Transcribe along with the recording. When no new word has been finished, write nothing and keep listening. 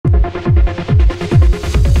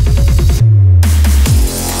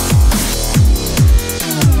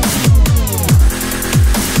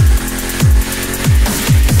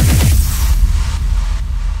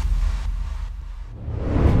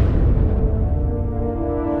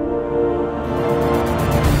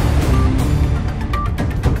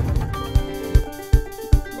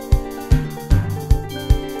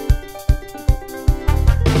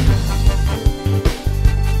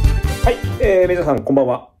皆さんこんばん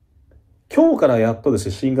は。今日からやっとです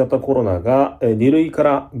ね、新型コロナが2類か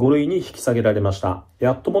ら5類に引き下げられました。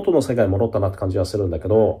やっと元の世界に戻ったなって感じはするんだけ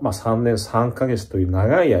ど、3年3ヶ月という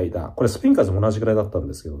長い間、これスペイン風邪も同じぐらいだったん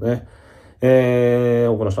ですけどね、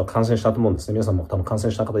多くの人は感染したと思うんですね。皆さんも多分感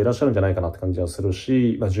染した方いらっしゃるんじゃないかなって感じはする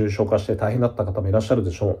し、重症化して大変だった方もいらっしゃるで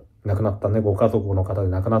しょう。亡くなったね、ご家族の方で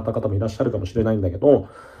亡くなった方もいらっしゃるかもしれないんだけど、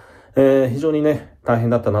非常にね、大変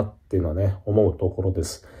だったなっていうのはね、思うところで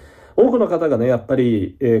す。多くの方がね、やっぱ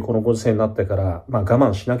り、このご時世になってから、我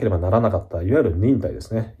慢しなければならなかった、いわゆる忍耐で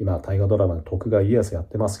すね。今、大河ドラマで徳川家康やっ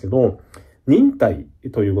てますけど、忍耐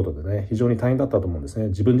ということでね、非常に大変だったと思うんですね。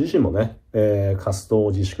自分自身もね、活動を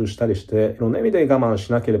自粛したりして、いろんな意味で我慢し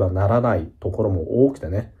なければならないところも多くて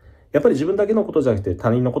ね、やっぱり自分だけのことじゃなくて他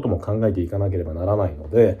人のことも考えていかなければならないの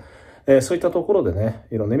で、そういったところでね、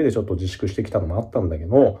いろんな意味でちょっと自粛してきたのもあったんだけ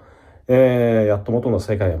ど、やっと元の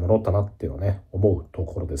世界が戻ったなっていうのをね、思うと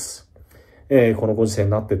ころです。このご時世に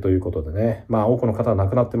なってということでね、多くの方が亡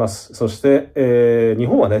くなってます。そして、日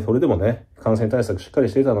本はね、それでもね、感染対策しっかり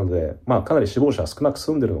していたので、かなり死亡者は少なく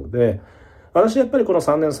済んでるので、私やっぱりこの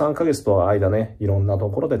3年3ヶ月と間ね、いろんなと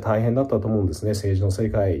ころで大変だったと思うんですね。政治の世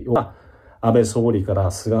界は、安倍総理か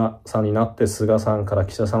ら菅さんになって、菅さんから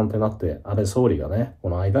岸田さんってなって、安倍総理がね、こ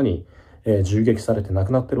の間に、銃撃されて亡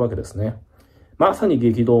くなってるわけですね。まさに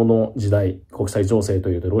激動の時代、国際情勢と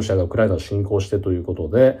いうと、ロシアがウクライナを侵攻してということ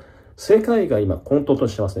で、世界が今混沌と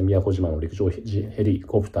してますね。宮古島の陸上ヘリ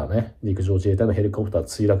コプターね。陸上自衛隊のヘリコプター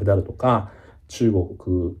墜落であるとか、中国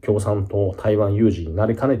共産党、台湾有事にな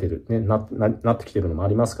りかねてる、ね、なってきてるのもあ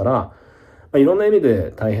りますから、いろんな意味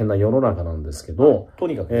で大変な世の中なんですけど、と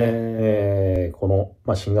にかくね、こ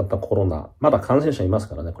の、新型コロナ、まだ感染者います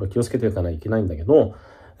からね、これ気をつけていかないといけないんだけど、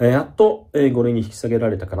やっと5類に引き下げら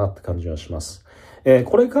れたかなって感じはします。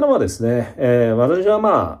これからはですね、私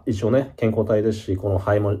は一応ね、健康体ですし、この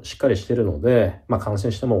肺もしっかりしているので、感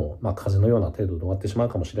染しても、風邪のような程度で終わってしまう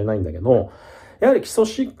かもしれないんだけど、やはり基礎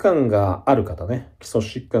疾患がある方ね、基礎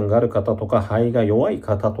疾患がある方とか、肺が弱い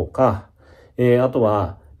方とか、あと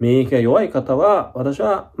は免疫が弱い方は、私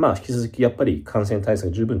は引き続きやっぱり感染対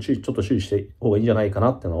策十分ちょっと注意して方がいいんじゃないか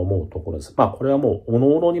なってのは思うところです。これはもう、各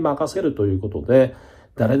々に任せるということで、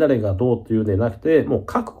誰々がどうっていうんでなくて、もう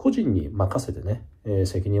各個人に任せてね、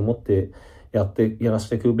責任を持ってやらせ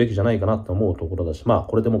ていくべきじゃないかなと思うところだし、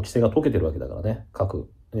これでも規制が解けてるわけだからね、各、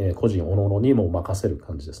個人各々にも任せる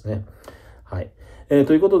感じですね。はい。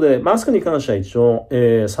ということで、マスクに関しては一応、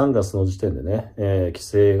3月の時点でね、規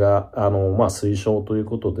制が、推奨という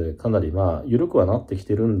ことで、かなり緩くはなってき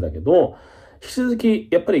てるんだけど、引き続き、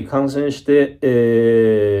やっぱり感染して、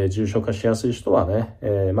重症化しやすい人はね、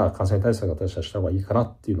感染対策を私はした方がいいかな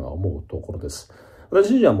っていうのは思うところです。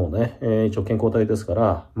私自身はもうね、一応健康体ですか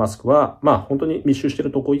ら、マスクは、本当に密集してい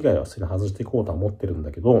るところ以外はそれ外していこうとは思ってるん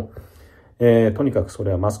だけど、とにかくそ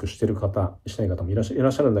れはマスクしてる方、してない方もいらっしゃ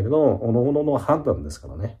るんだけど、各々の判断ですか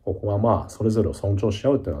らね、ここはそれぞれを尊重し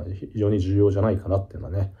合うっていうのは非常に重要じゃないかなっていう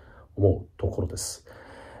のはね、思うところです。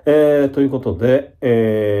ということで、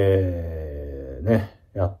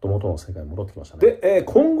やっと元の世界に戻ってきましたね。で、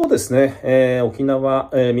今後ですね、沖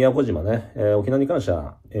縄、宮古島ね、沖縄に関して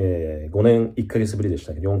は、5年1ヶ月ぶりでし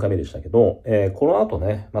たけど、4回目でしたけど、この後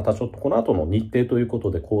ね、またちょっとこの後の日程というこ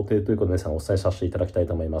とで、工程ということで皆さんお伝えさせていただきたい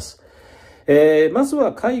と思います。まず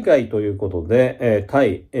は海外ということで、タ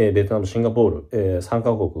イ、ベトナム、シンガポール、3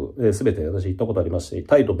カ国、すべて私行ったことありますし、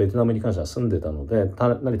タイとベトナムに関しては住んでたので、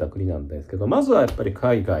成田国なんですけど、まずはやっぱり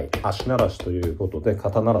海外、足慣らしということで、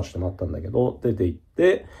肩慣らしともあったんだけど、出て行っ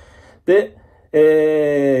て、で、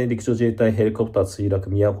陸上自衛隊ヘリコプター墜落、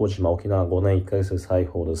宮古島、沖縄5年1ヶ月再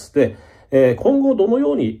訪です。で、今後どの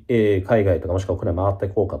ように、海外とかもしくは国内回ってい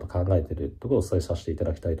こうかと考えているところをお伝えさせていた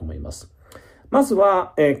だきたいと思います。まず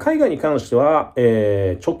は、海外に関しては、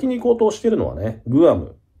直近に行動しているのはね、グア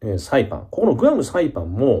ム、サイパン。ここのグアム、サイパ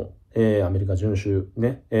ンも、アメリカ準州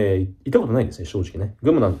ね、行ったことないんですね、正直ね。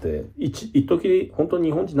グアムなんて、一時、本当に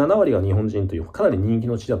日本人、7割が日本人という、かなり人気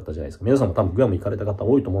の地だったじゃないですか。皆さんも多分グアム行かれた方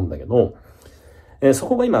多いと思うんだけど、そ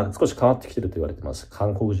こが今少し変わってきてると言われてます。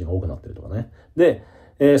韓国人が多くなってるとかね。で、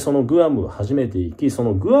そのグアムを初めて行き、そ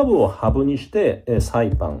のグアムをハブにして、サ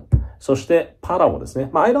イパン、そしてパラオですね。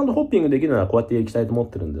アイランドホッピングできるならこうやって行きたいと思っ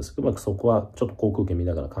てるんですけど、そこはちょっと航空券見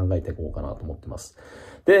ながら考えていこうかなと思ってます。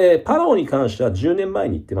で、パラオに関しては10年前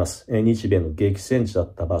に行ってます。日米の激戦地だ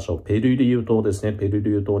った場所、ペルリュー島ですね。ペルリ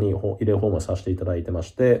ュー島に入れ訪問させていただいてま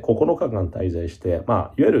して、9日間滞在して、い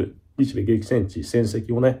わゆる日米激戦地、戦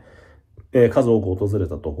績をね、数多く訪れ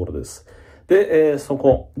たところです。で、そ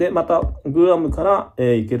こでまたグアムから、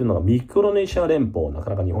行けるのがミクロネシア連邦、なか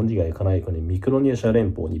なか日本人が行かない国、ミクロネシア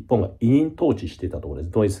連邦、日本が委任統治していたところで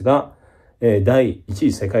す。ドイツが、第一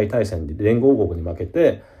次世界大戦で連合国に負け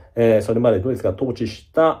て、それまでドイツが統治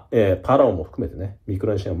した、パラオも含めてね、ミク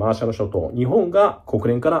ロネシアのマーシャル諸島、日本が国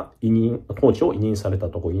連から統治を委任された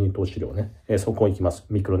ところ、委任統治領ね、そこ行きます。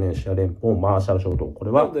ミクロネシア連邦、マーシャル諸島。こ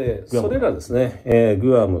れは、それらですね、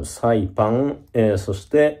グアム、サイパン、そし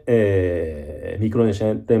て、ミクロネシア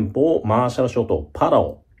連邦、マーシャル諸島、パラ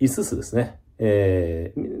オ、5つですね。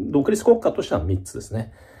独立国家としては3つです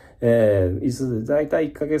ね。だいたい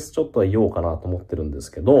1ヶ月ちょっとはいようかなと思ってるんで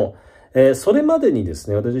すけど、それまでにです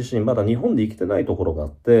ね、私自身まだ日本で生きてないところがあ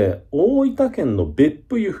って、大分県の別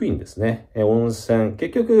府湯布院ですね、温泉、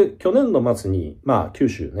結局去年の末に、九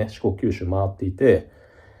州ね、四国九州回っていて、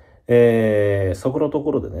そこのと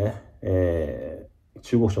ころでね、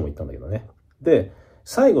中国省も行ったんだけどね。で、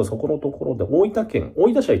最後そこのところで大分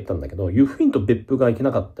市は行ったんだけど、湯布院と別府が行け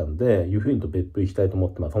なかったんで、湯布院と別府行きたいと思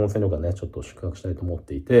って、温泉旅館ね、ちょっと宿泊したいと思っ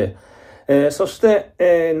ていて、そし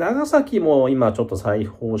て、長崎も今ちょっと再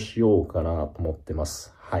訪しようかなと思ってま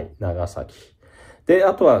す。はい、長崎。で、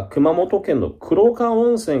あとは熊本県の黒川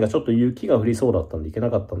温泉がちょっと雪が降りそうだったんで行けな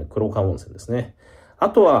かったんで、黒川温泉ですね。あ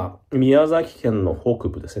とは宮崎県の北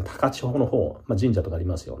部ですね、高千穂の方、神社とかあり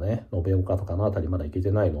ますよね。延岡とかのあたりまだ行けて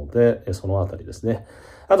ないので、そのあたりですね。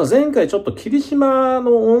あと前回ちょっと霧島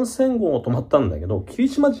の温泉郷を泊まったんだけど、霧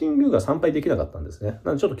島神宮が参拝できなかったんですね。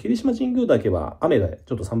なのでちょっと霧島神宮だけは雨で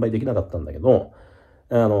ちょっと参拝できなかったんだけど、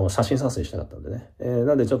写真撮影したかったんでね。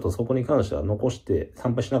なんでちょっとそこに関しては残して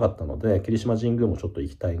参拝しなかったので、霧島神宮もちょっと行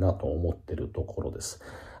きたいなと思ってるところです。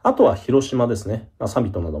あとは広島ですね。サミ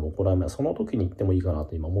ットなどもこれはその時に行ってもいいかな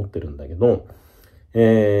と今思ってるんだけど、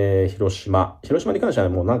広島に関しては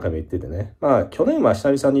もう何回も言っててね。去年は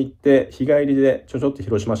久々に行って、日帰りでちょっと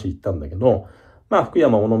広島市行ったんだけど、福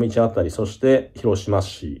山尾道あたり、そして広島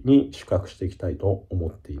市に宿泊していきたいと思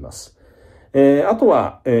っています。あと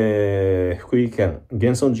は、福井県、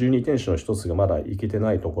現存12天守の一つがまだ行けて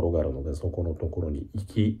ないところがあるので、そこのところに行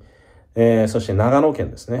き、そして長野県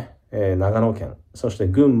ですね。長野県、そして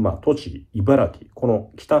群馬、栃木、茨城、この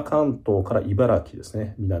北関東から茨城です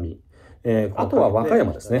ね、南。あとは和歌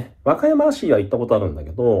山ですね。和歌山市は行ったことあるんだ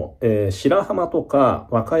けど、白浜とか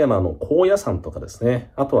和歌山の高野山とかです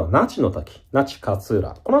ね。あとは那智の滝、那智勝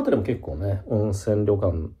浦。この辺りも結構ね、温泉旅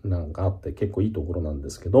館なんかあって結構いいところなんで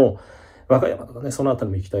すけど、和歌山とかね、その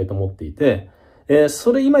辺りも行きたいと思っていて、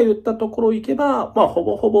それ今言ったところ行けば、ほ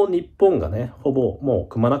ぼほぼ日本がね、ほぼもう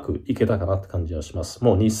くまなく行けたかなって感じはします。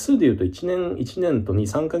もう日数で言うと1年と2、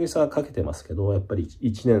3ヶ月はかけてますけど、やっぱり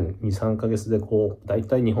1年、2、3ヶ月で大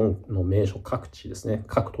体日本の名所各地ですね、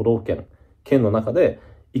各都道府県の中で、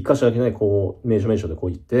一箇所だけね、名所で行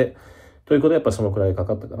って、ということでやっぱりそのくらいか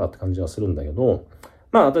かったかなって感じはするんだけど、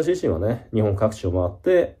私自身はね、日本各地を回っ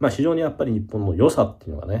て、非常にやっぱり日本の良さってい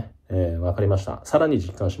うのがね、分かりました。さらに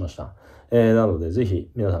実感しました。なので、ぜひ、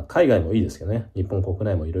皆さん、海外もいいですけどね、日本国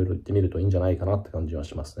内もいろいろ行ってみるといいんじゃないかなって感じは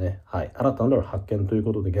しますね。はい。新たなる発見という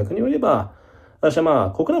ことで、逆に言えば、私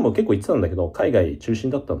は国内も結構行ってたんだけど、海外中心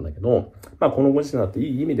だったんだけど、このご時世になって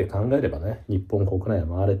いい意味で考えればね、日本国内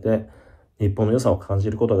を回れて、日本の良さを感じ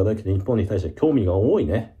ることができて、日本に対して興味が多い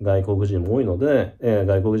ね、外国人も多いので、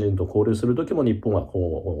外国人と交流するときも日本は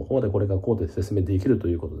こうでこれがこうで説明できると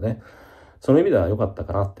いうことでね、その意味では良かった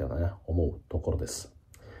かなっていうのはね、思うところです。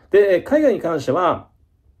で、海外に関しては、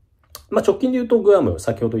直近で言うとグアム、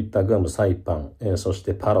先ほど言ったグアム、サイパン、そし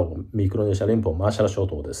てパラオ、ミクロネシア連邦、マーシャル諸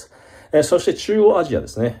島です。そして中央アジアで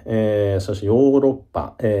すね。そしてヨーロッ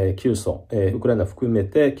パ、9層、ウクライナ含め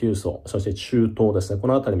て9層、そして中東ですね。こ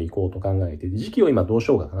のあたりも行こうと考えていて、時期を今どうし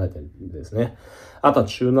ようか考えているんですね。あとは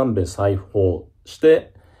中南米再訪し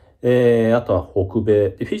て、あとは北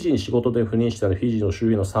米で、フィジーに仕事で赴任してあるフィジーの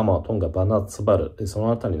周囲のサマー、トンガ、バナツバル、そ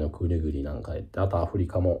のあたりの国々なんか行って、あとアフリ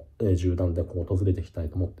カも、縦断で訪れていきたい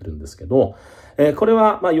と思ってるんですけど、これ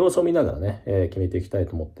は様子を見ながらね、決めていきたい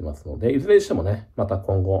と思ってますので、いずれにしてもね、また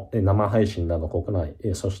今後、生配信など国内、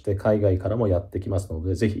そして海外からもやってきますの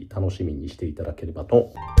で、ぜひ楽しみにしていただければ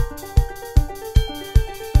と